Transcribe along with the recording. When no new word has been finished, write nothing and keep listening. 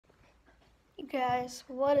Guys,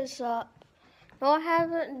 what is up? No, I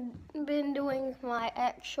haven't been doing my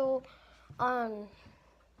actual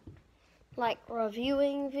like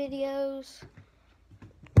reviewing videos.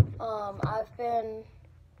 I've been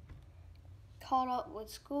caught up with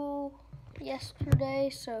school yesterday,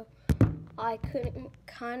 so I couldn't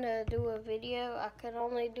kind of do a video. I could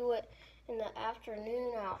only do it in the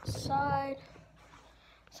afternoon outside.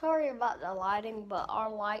 Sorry about the lighting, but our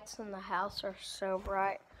lights in the house are so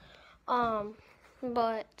bright.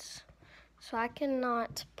 But so I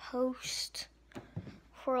cannot post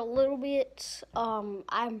for a little bit.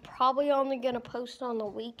 I'm probably only gonna post on the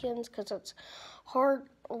weekends because it's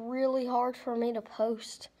really hard for me to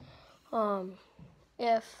post.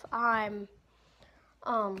 If I'm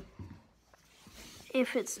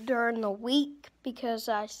if it's during the week because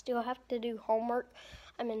I still have to do homework.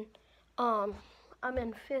 I'm in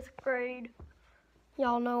 5th grade.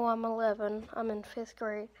 Y'all know I'm 11. I'm in 5th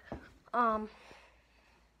grade.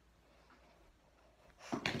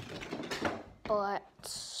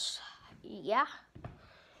 But yeah,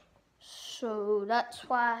 so that's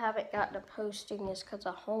why I haven't got to posting is because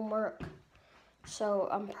of homework. So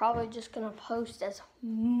I'm probably just gonna post as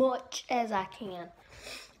much as I can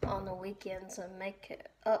on the weekends and make it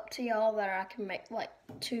up to y'all that I can make like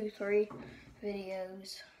 2-3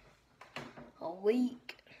 videos a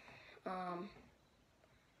week.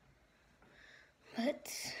 But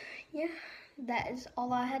yeah, that is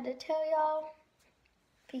all I had to tell y'all.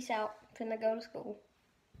 Peace out. Finna go to school.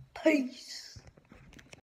 Peace.